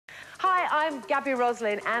I'm Gabby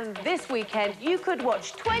Roslin, and this weekend you could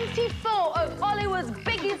watch 24 of Hollywood's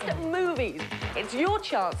biggest movies. It's your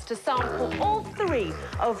chance to sample all 3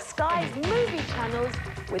 of Sky's movie channels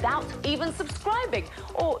without even subscribing.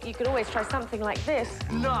 Or you could always try something like this.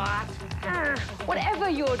 Not. Whatever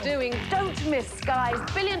you're doing, don't miss Sky's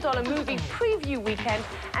billion-dollar movie preview weekend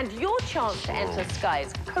and your chance to enter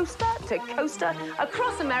Sky's Coaster to Coaster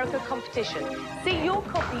Across America competition. See your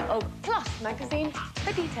copy of Plus magazine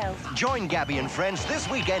for details. Join Gabby and friends this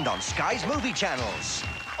weekend on Sky's movie channels.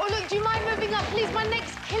 Oh, look, do you mind moving up, please? My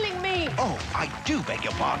neck's killing me. Oh, I do beg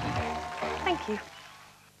your pardon. Thank you.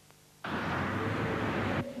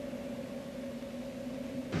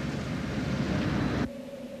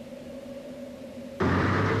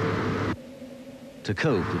 To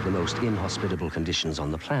cope with the most inhospitable conditions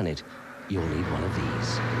on the planet, you'll need one of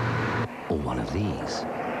these, or one of these.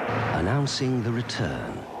 Announcing the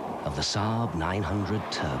return of the Saab 900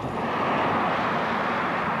 Turbo.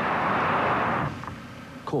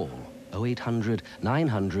 Call 0800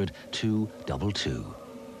 900 222.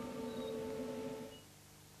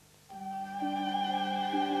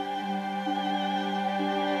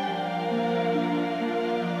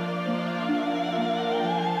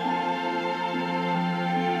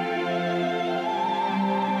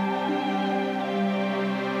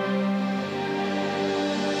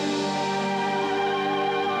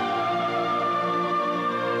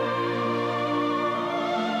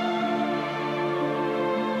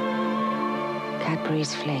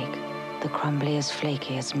 Cadbury's Flake, the crumbliest,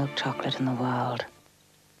 flakiest milk chocolate in the world.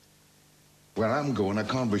 Where I'm going, I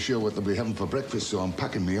can't be sure what they'll be having for breakfast, so I'm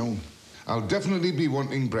packing my own. I'll definitely be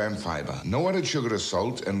wanting brown fibre, no added sugar or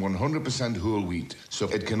salt, and 100% whole wheat. So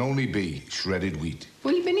it can only be shredded wheat.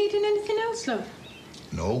 Will you been eating anything else, love?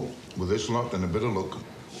 No, with this lot and a bit of luck,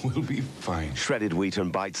 we'll be fine. Shredded wheat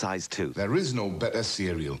and bite-sized too. There is no better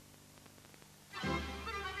cereal.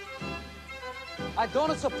 I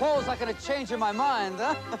don't suppose I can change my mind,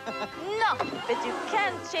 huh? No, but you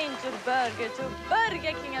can change your burger to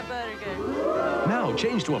Burger King a burger. Now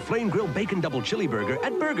change to a flame grilled bacon double chili burger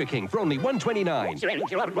at Burger King for only $1.29.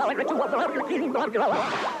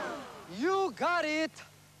 You got it.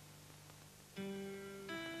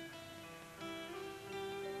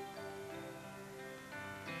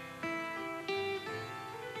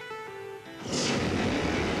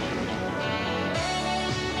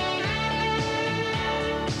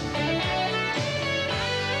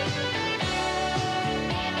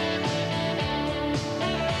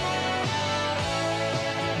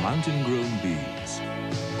 Mountain-grown beans.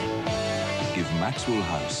 Give Maxwell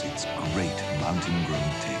House its great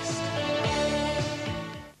mountain-grown taste.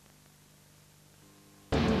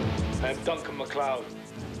 I'm Duncan MacLeod,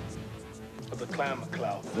 of the Clan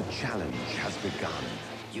MacLeod. The challenge has begun.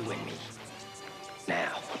 You and me.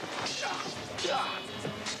 Now.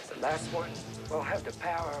 The last one will have the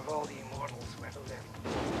power of all the immortals we've lived.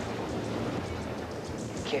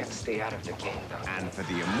 You can't stay out of the game, though. And for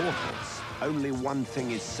the immortals, only one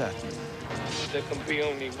thing is certain. There can be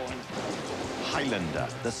only one. Highlander,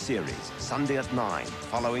 the series, Sunday at 9,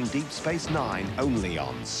 following Deep Space Nine, only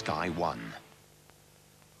on Sky One.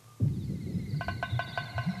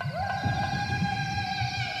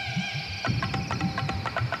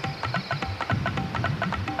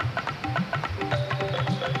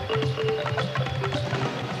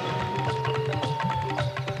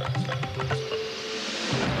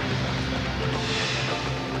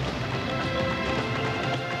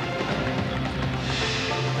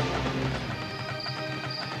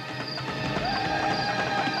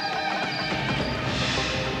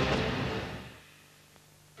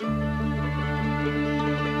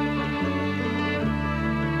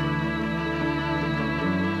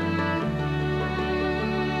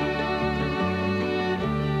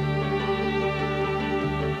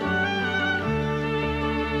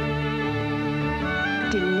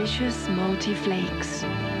 Delicious malty flakes.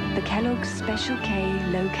 The Kellogg's Special K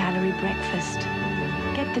low-calorie breakfast.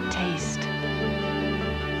 Get the taste.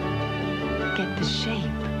 Get the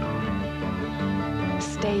shape.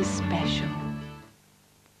 Stay special.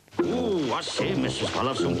 Ooh, I say, Mrs. I'll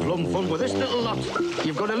have some plum fun with this little lot.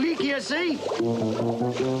 You've got a leak here, see?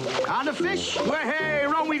 And a fish. Well, hey,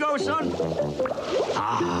 round we go, son.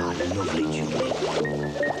 Ah, lovely, Julie.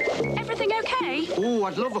 Everything okay? Oh,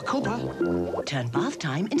 I'd love a cuppa. Turn bath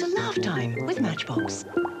time into laugh time with Matchbox.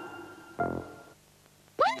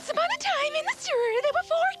 Once upon a time in the sewer, there were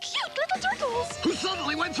 4 cute little turtles. Who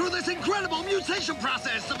suddenly went through this incredible mutation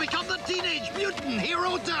process to become the Teenage Mutant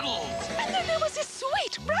Hero Turtles. And then there was this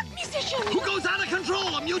sweet rap musician. Who goes out of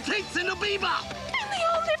control and mutates into Bebop. And they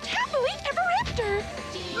all lived happily ever after.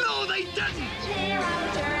 No, they didn't.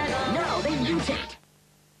 No, they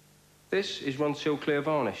This is Ronseal clear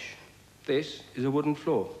varnish. This is a wooden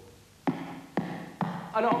floor.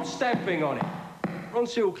 And I'm stamping on it.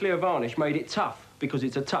 Ronseal clear varnish made it tough because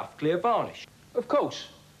it's a tough clear varnish. Of course,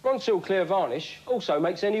 Ronseal clear varnish also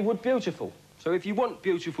makes any wood beautiful. So if you want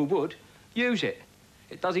beautiful wood, use it.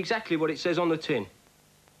 It does exactly what it says on the tin.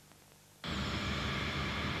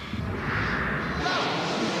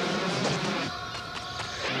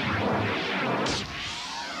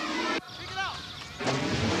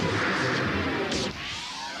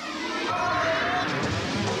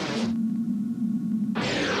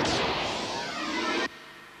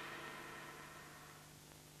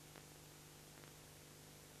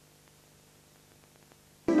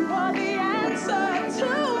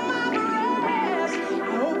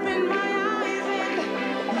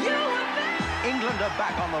 England are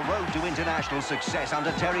back on the road to international success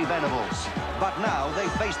under Terry Venables. But now they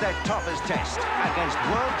face their toughest test against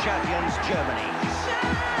world champions Germany.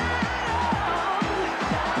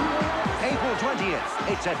 April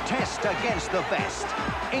 20th, it's a test against the best.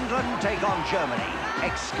 England take on Germany,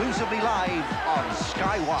 exclusively live on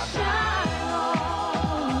Sky One.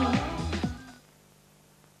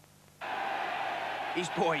 He's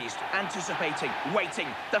poised, anticipating, waiting.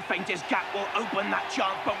 The faintest gap will open that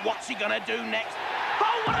chance, but what's he gonna do next?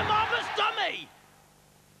 Oh, what a marvellous dummy!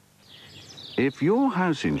 If your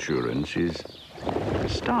house insurance is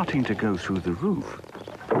starting to go through the roof,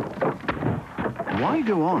 why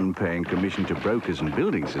go on paying commission to brokers and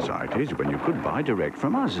building societies when you could buy direct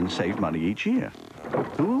from us and save money each year?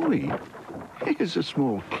 Who are we? Here's a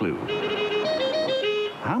small clue.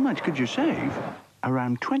 How much could you save?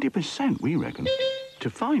 Around 20%, we reckon. To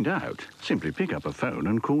find out, simply pick up a phone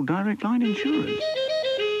and call Direct Line Insurance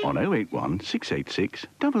on 081 686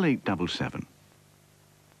 8877.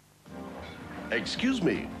 Excuse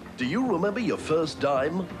me, do you remember your first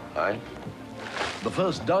dime? Aye. The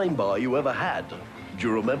first dime bar you ever had. Do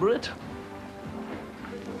you remember it?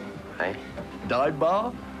 Aye. Dime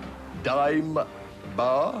bar? Dime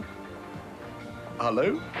bar?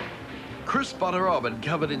 Hello? Crisp butter almond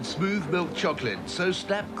covered in smooth milk chocolate, so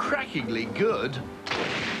snap-crackingly good.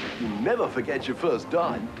 You never forget your first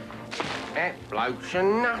dime. That bloke's a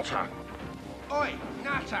nutter. Oi,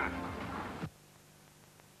 nutter!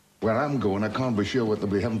 Where I'm going, I can't be sure what they'll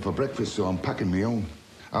be having for breakfast, so I'm packing my own.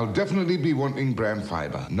 I'll definitely be wanting bran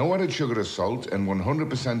fibre, no added sugar or salt, and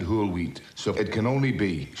 100% whole wheat. So it can only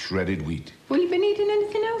be shredded wheat. Will you been eating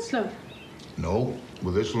anything else, love? No,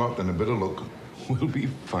 with this lot and a bit of luck, we'll be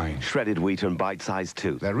fine. Shredded wheat and bite-sized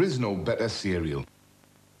too. There is no better cereal.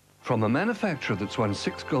 From a manufacturer that's won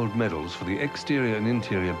 6 gold medals for the exterior and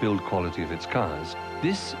interior build quality of its cars,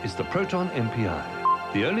 this is the Proton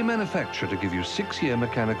MPI, the only manufacturer to give you 6-year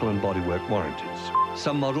mechanical and bodywork warranties.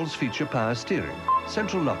 Some models feature power steering,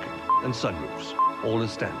 central locking and sunroofs, all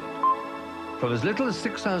as standard. From as little as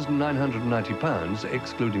 £6,990,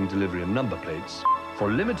 excluding delivery and number plates,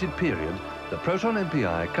 for a limited period, the Proton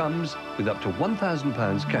MPI comes with up to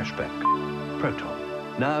 £1,000 cashback.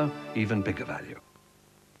 Proton, now even bigger value.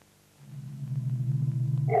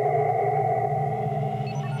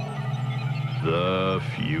 The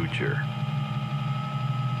future,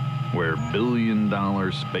 where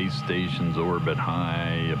billion-dollar space stations orbit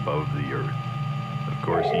high above the Earth. Of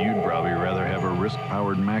course, you'd probably rather have a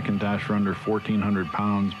Risk-powered Macintosh for under 1,400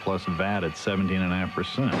 pounds plus VAT at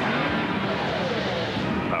 17.5%.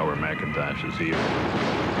 Power Macintosh is here,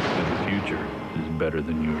 and the future is better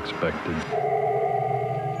than you expected.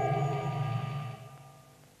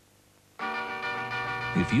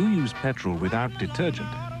 If you use petrol without detergent,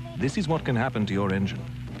 this is what can happen to your engine.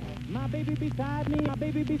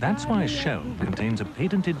 That's why Shell contains a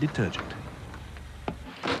patented detergent.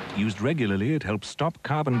 Used regularly, it helps stop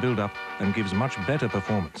carbon buildup and gives much better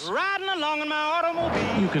performance. Riding along in my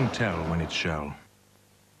automobile. You can tell when it's Shell.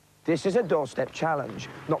 This is a doorstep challenge,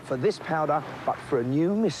 not for this powder, but for a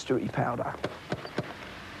new mystery powder.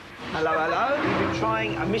 Hello, hello. You've been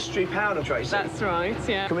trying a mystery powder, Tracy. That's right,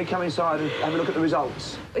 yeah. Can we come inside and have a look at the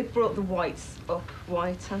results? It brought the whites up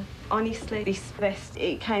whiter. Honestly, this vest,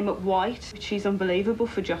 it came up white, which is unbelievable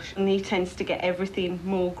for Josh, and he tends to get everything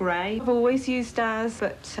more grey. I've always used ours,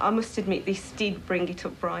 but I must admit this did bring it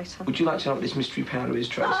up brighter. Would you like to know what this mystery powder is,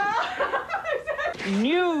 Tracy?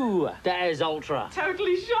 New Des Ultra.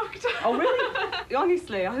 Totally shocked. Oh, really?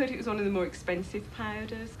 Honestly, I heard it was one of the more expensive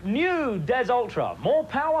powders. New Des Ultra. More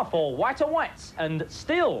power for whiter whites, and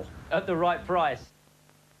still at the right price.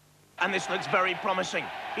 And this looks very promising.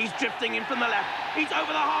 He's drifting in from the left. He's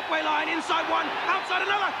over the halfway line, inside one, outside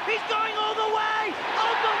another. He's going all the way.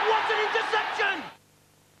 Oh, but what an interception!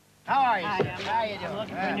 How are you, sir? How you doing? I'm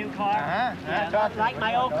looking for a new car. Like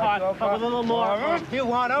my old Talk car, but with a little more. You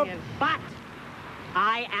want them? But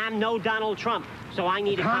I am no Donald Trump, so I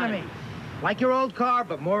need economy. Like your old car,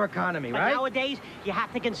 but more economy, But right? nowadays, you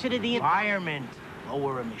have to consider the environment.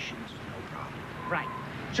 Lower emissions, no problem. Right.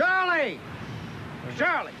 Charlie!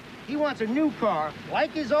 Charlie, he wants a new car,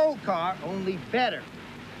 like his old car, only better.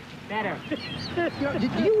 Better.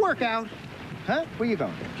 Do you work out? Huh? Where you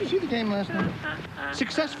going? Did you see the game last night?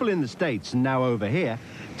 Successful in the States and now over here,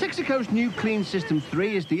 Texaco's new Clean System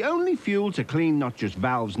 3 is the only fuel to clean not just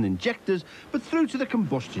valves and injectors, but through to the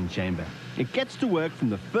combustion chamber. It gets to work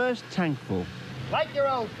from the first tank full. Like your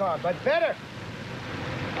old car, but better.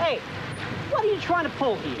 Hey, what are you trying to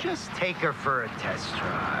pull here? Just take her for a test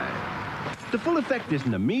drive. The full effect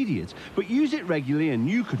isn't immediate, but use it regularly and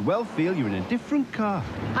you could well feel you're in a different car.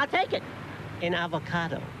 I'll take it. In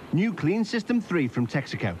avocado. New Clean System 3 from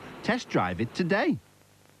Texaco. Test drive it today.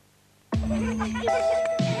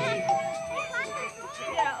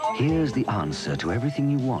 Here's the answer to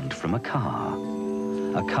everything you want from a car.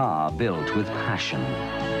 A car built with passion.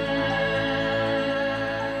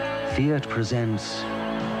 Fiat presents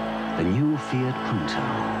the new Fiat Punto.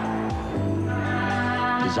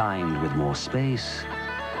 Designed with more space,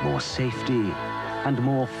 more safety, and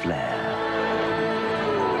more flair.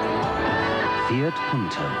 Fiat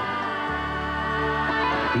Punto.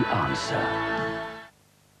 The answer.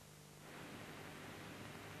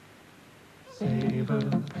 Savor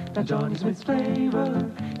the Johnny Smith's flavor.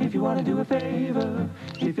 If you want to do a favor,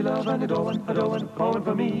 if you love and adore one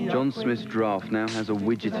for me. John Smith's draft now has a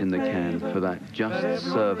widget in the can for that just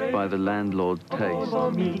served by the landlord's taste.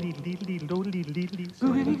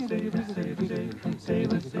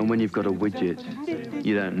 And when you've got a widget,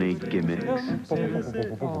 you don't need gimmicks.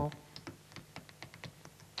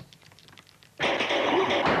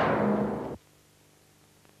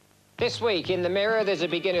 This week in the Mirror, there's a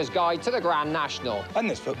beginner's guide to the Grand National. And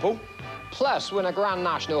there's football. Plus, win a Grand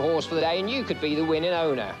National horse for the day and you could be the winning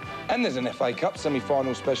owner. And there's an FA Cup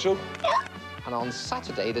semi-final special. And on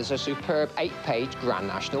Saturday, there's a superb 8-page Grand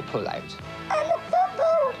National pullout.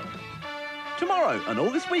 Tomorrow and all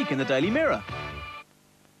this week in the Daily Mirror.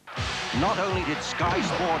 Not only did Sky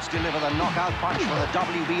Sports deliver the knockout punch for the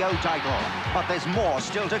WBO title, but there's more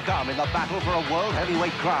still to come in the battle for a world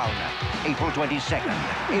heavyweight crown. April 22nd,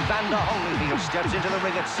 Evander Holyfield steps into the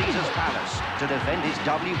ring at Caesars Palace to defend his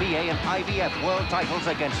WBA and IBF world titles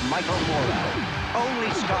against Michael Moorer.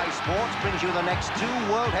 Only Sky Sports brings you the next 2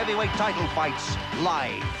 world heavyweight title fights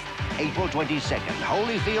live. April 22nd,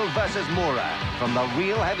 Holyfield versus Moorer from the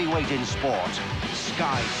real heavyweight in sport,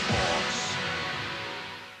 Sky Sports.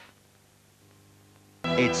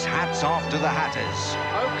 It's hats off to the Hatters.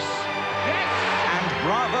 Oaks. Yes! And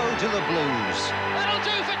bravo to the Blues. That'll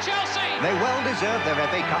do for Chelsea! They well deserved their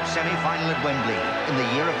FA Cup semi-final at Wembley. In the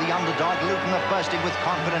year of the underdog, Luton are bursting with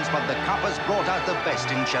confidence, but the Cup has brought out the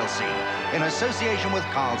best in Chelsea. In association with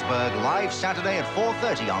Carlsberg, live Saturday at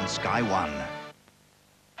 4:30 on Sky One.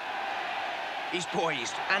 He's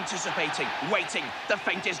poised, anticipating, waiting. The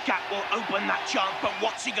faintest gap will open that chance, but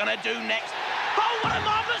what's he gonna do next? Oh, what a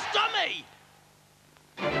marvellous dummy!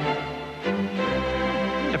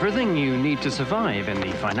 Everything you need to survive in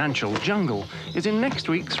the financial jungle is in next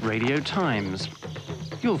week's Radio Times.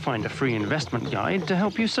 You'll find a free investment guide to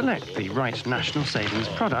help you select the right national savings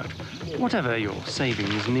product, whatever your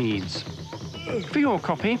savings needs. For your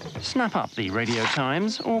copy, snap up the Radio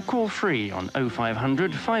Times or call free on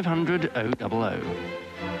 0500 500 000.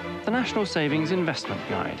 The National Savings Investment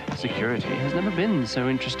Guide. Security has never been so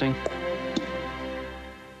interesting.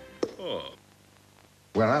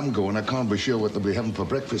 Where I'm going, I can't be sure what they'll be having for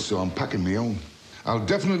breakfast, so I'm packing my own. I'll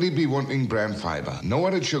definitely be wanting bran fibre, no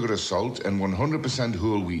added sugar or salt, and 100%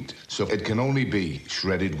 whole wheat. So it can only be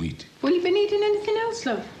shredded wheat. Will you been eating anything else,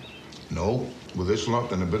 love? No, with this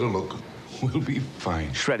lot and a bit of luck, we'll be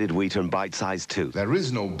fine. Shredded wheat and bite-sized too. There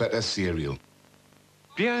is no better cereal.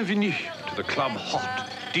 Bienvenue to the Club Hot,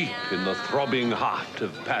 deep in the throbbing heart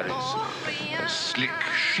of Paris. A slick,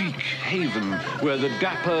 chic haven where the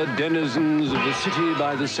dapper denizens of the city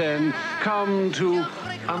by the Seine come to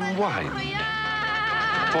unwind.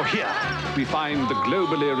 For here we find the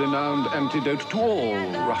globally renowned antidote to all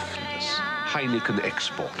roughness. Heineken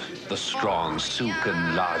Export, the strong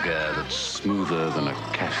silken lager that's smoother than a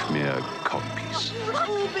cashmere codpiece.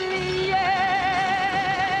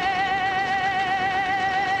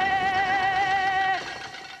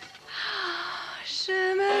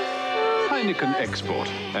 Heineken Export,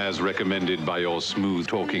 as recommended by your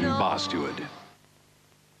smooth-talking bar steward.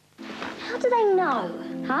 How do they know,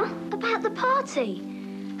 huh? About the party?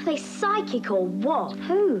 Are they psychic or what?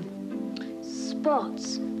 Who?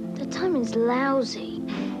 Spots. The timing's lousy.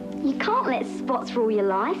 You can't let spots rule your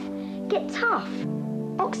life. Get tough.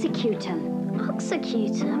 Oxycutin.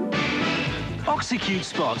 Oxycutin? Oxycute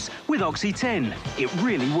spots with Oxy 10. It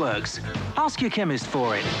really works. Ask your chemist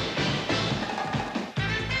for it.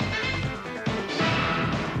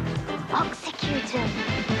 Oxycutin.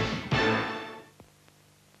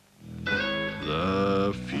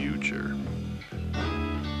 The future.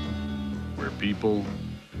 Where people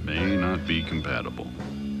may not be compatible,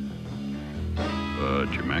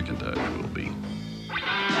 but your Macintosh will be.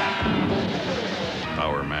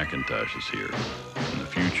 Our Macintosh is here, and the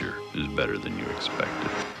future is better than you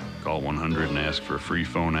expected. Call 100 and ask for a free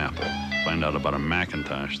phone Apple. Find out about a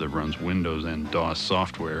Macintosh that runs Windows and DOS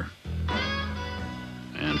software,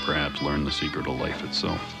 and perhaps learn the secret of life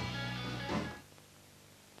itself.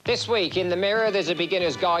 This week in the Mirror, there's a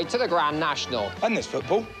beginner's guide to the Grand National. And there's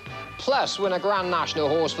football. Plus, win a Grand National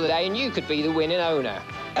horse for the day and you could be the winning owner.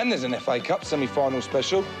 And there's an FA Cup semi-final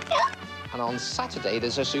special. And on Saturday,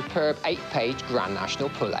 there's a superb 8-page Grand National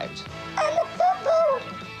pullout. And the football!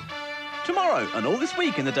 Tomorrow and all this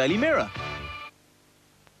week in the Daily Mirror.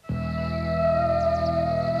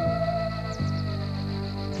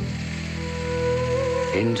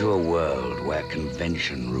 Into a world where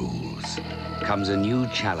convention rules comes a new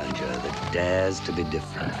challenger that dares to be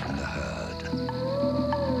different from the herd.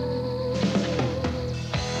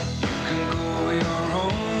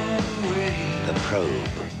 The Probe.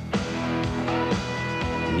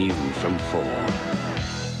 New from Ford.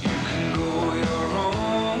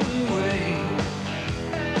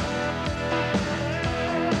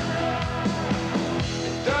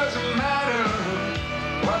 Doesn't matter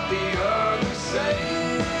what the others say,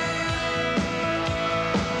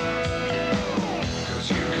 'cause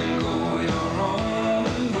you can go your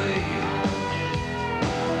own way.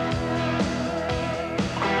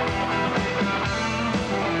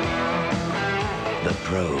 The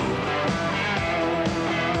Probe.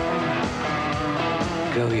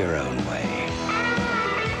 Go your own way.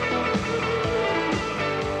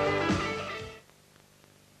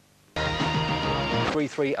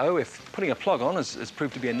 330. If putting a plug on has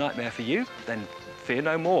proved to be a nightmare for you, then fear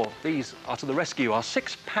no more. These are to the rescue. Our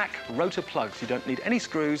 6-pack rotor plugs. You don't need any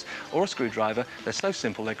screws or a screwdriver. They're so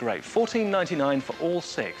simple, they're great. $14.99 for all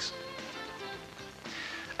 6.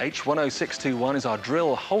 H10621 is our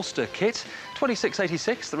drill holster kit.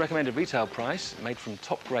 $26.86, the recommended retail price, made from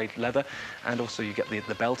top-grade leather, and also you get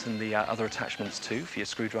the belt and the other attachments too for your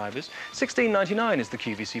screwdrivers. $16.99 is the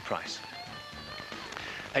QVC price.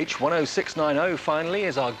 H10690, finally,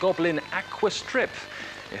 is our Goblin Aqua Strip.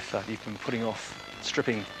 If you've been putting off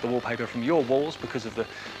stripping the wallpaper from your walls because of the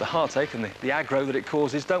heartache and the aggro that it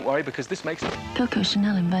causes, don't worry, because this makes it... Coco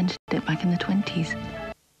Chanel invented it back in the 20s.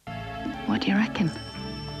 What do you reckon?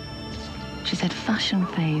 She said fashion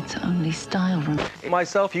fades, only style remains.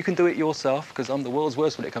 Myself, you can do it yourself, because I'm the world's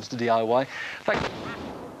worst when it comes to DIY. In fact...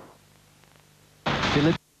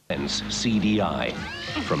 Philips CDI.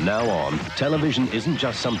 From now on, television isn't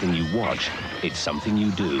just something you watch, it's something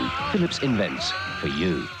you do. Philips invents for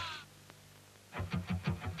you.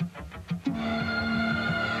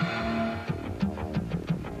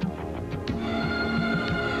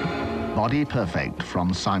 Body Perfect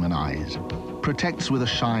from Simon Eyes. Protects with a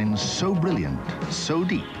shine so brilliant, so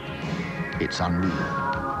deep, it's unreal.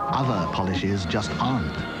 Other polishes just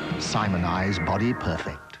aren't. Simon Eyes Body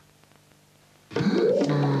Perfect.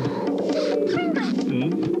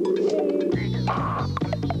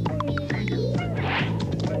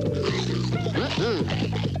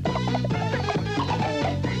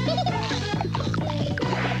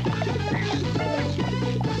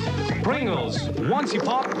 Pringles, once you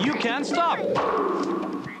pop, you can't stop.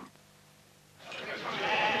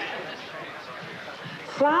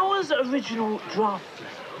 Flowers' original draft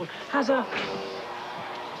has a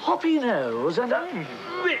hoppy nose and a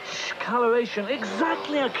rich coloration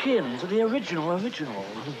exactly akin to the original.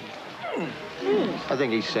 I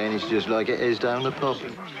think he's saying it's just like it is down the pub.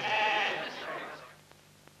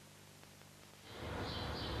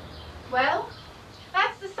 Well,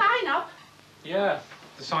 that's the sign up. Yeah,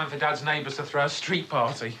 the sign for Dad's neighbours to throw a street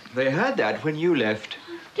party. They had that when you left.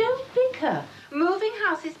 Don't bicker. Moving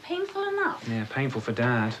house is painful enough. Yeah, painful for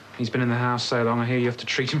Dad. He's been in the house so long, I hear you have to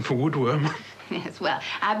treat him for woodworm. Yes, well,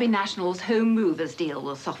 Abbey National's home movers deal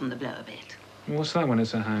will soften the blow a bit. What's that when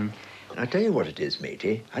it's at home? I'll tell you what it is,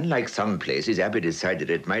 matey. Unlike some places, Abbey decided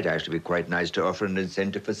it might actually be quite nice to offer an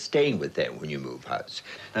incentive for staying with them when you move house.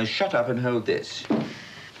 Now, shut up and hold this.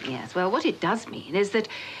 Yes, well, what it does mean is that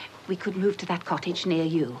we could move to that cottage near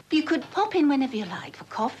you. You could pop in whenever you like for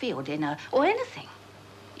coffee or dinner or anything.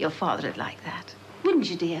 Your father'd like that, wouldn't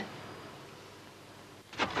you, dear?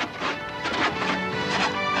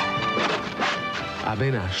 Abbey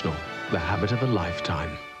National, the habit of a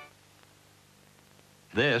lifetime.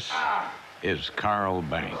 This is Carl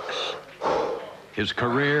Banks. His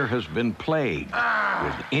career has been plagued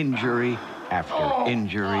with injury after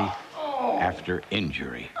injury after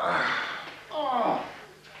injury.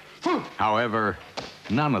 However,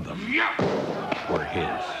 none of them were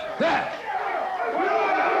his.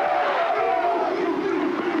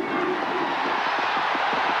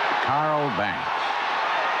 Carl Banks,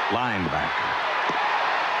 linebacker,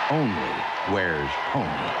 only wears pony.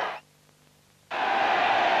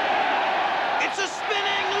 It's a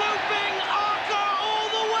spinning, looping archer all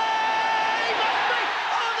the way! Must be!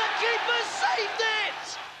 Oh, the keeper saved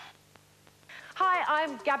it! Hi,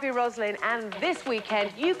 I'm Gabby Roslin, and this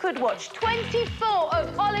weekend you could watch 24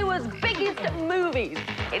 of Hollywood's biggest movies.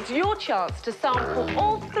 It's your chance to sample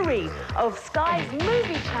all 3 of Sky's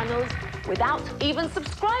movie channels without even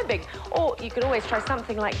subscribing. Or you could always try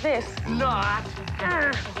something like this. Not.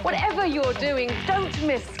 Whatever you're doing, don't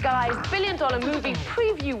miss Sky's billion-dollar movie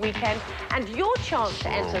preview weekend and your chance to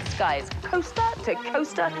enter Sky's Coaster to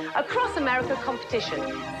Coaster Across America competition.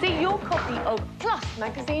 See your copy of Plus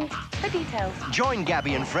magazine for details. Join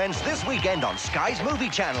Gabby and friends this weekend on Sky's movie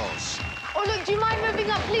channels. Oh, look, do you mind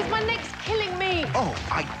moving up, please? My neck's killing me. Oh,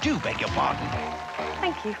 I do beg your pardon.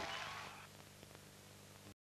 Thank you.